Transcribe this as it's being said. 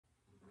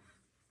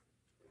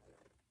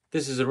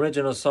This is an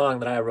original song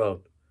that I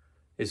wrote.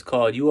 It's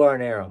called You Are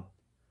an Arrow,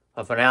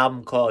 off an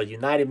album called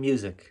United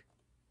Music.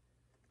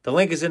 The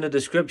link is in the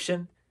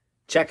description.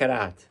 Check it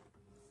out.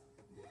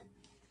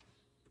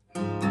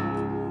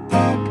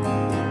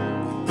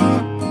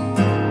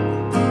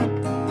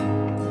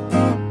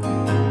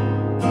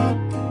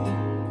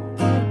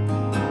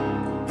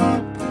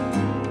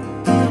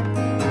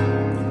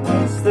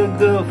 Once the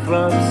girl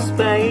from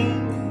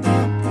Spain,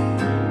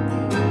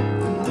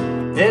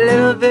 a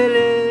little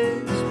village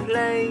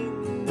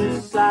plain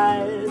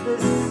beside the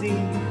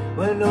sea,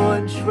 where no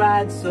one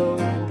tried so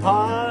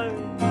hard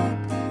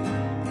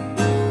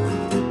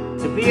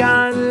to be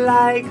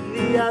unlike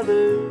the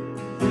others,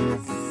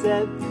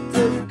 except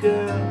the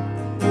girl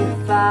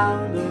who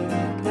found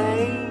her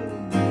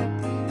name.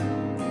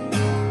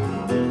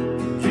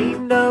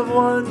 Dreamed of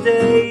one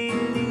day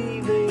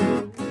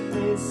leaving.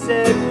 They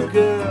said,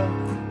 girl,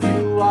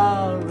 you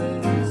are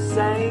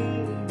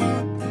insane.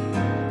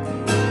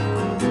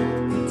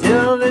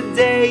 Till the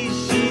day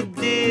she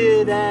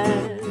did,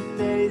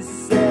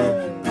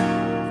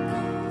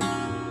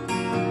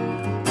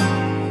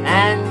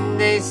 and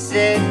they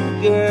said,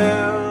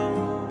 girl,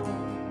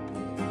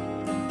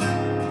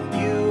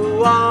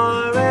 you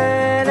are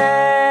an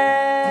arrow.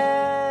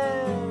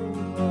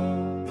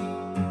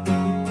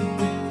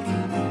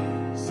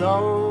 So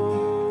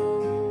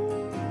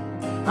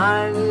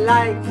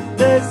unlike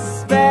the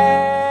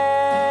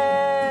sparrow,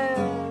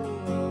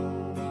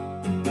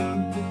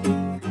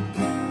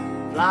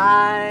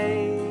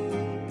 fly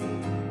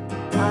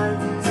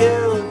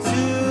until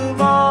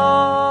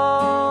tomorrow.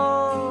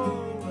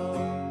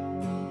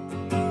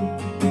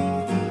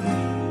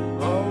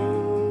 Oh,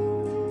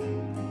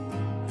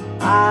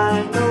 I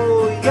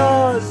know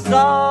your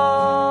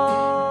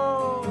soul.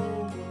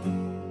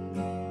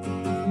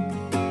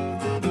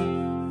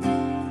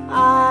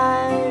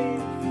 I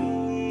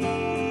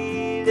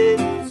feel it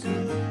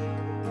too.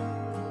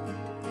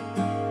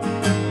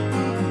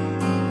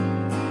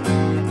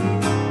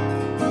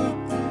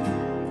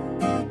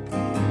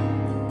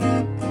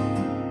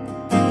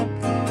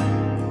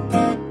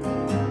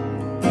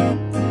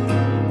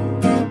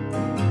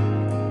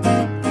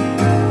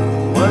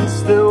 Once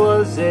there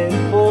was a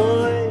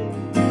boy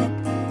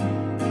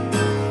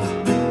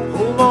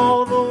whom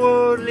all the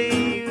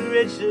worldly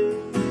riches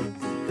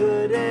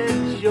could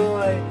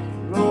enjoy,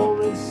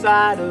 roam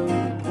inside of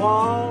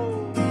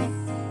walls.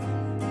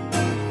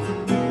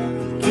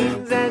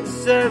 Kings and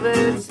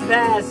servants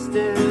passed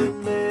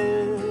him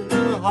in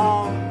the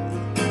hall,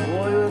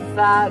 boy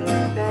without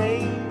a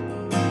name.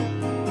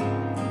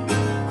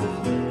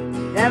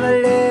 Never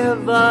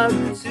live up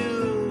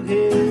to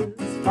his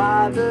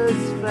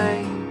father's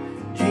fame.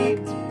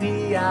 Dreamed to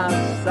be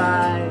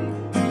outside.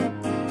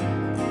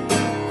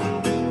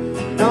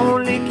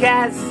 Lonely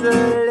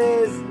castle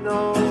is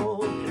no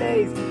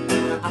place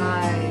to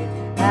hide.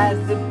 As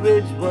the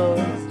bridge was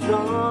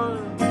drawn,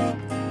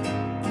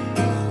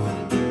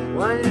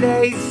 one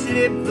day he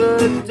slipped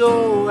the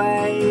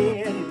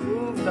doorway and he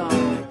moved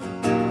on.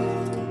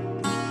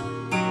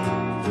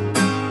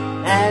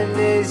 And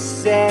they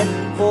said,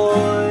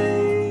 boy,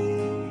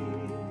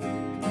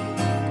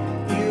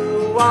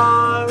 you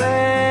are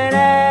an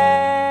arrow.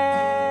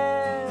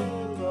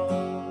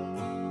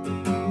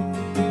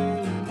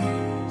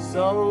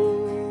 So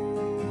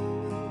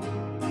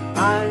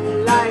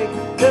unlike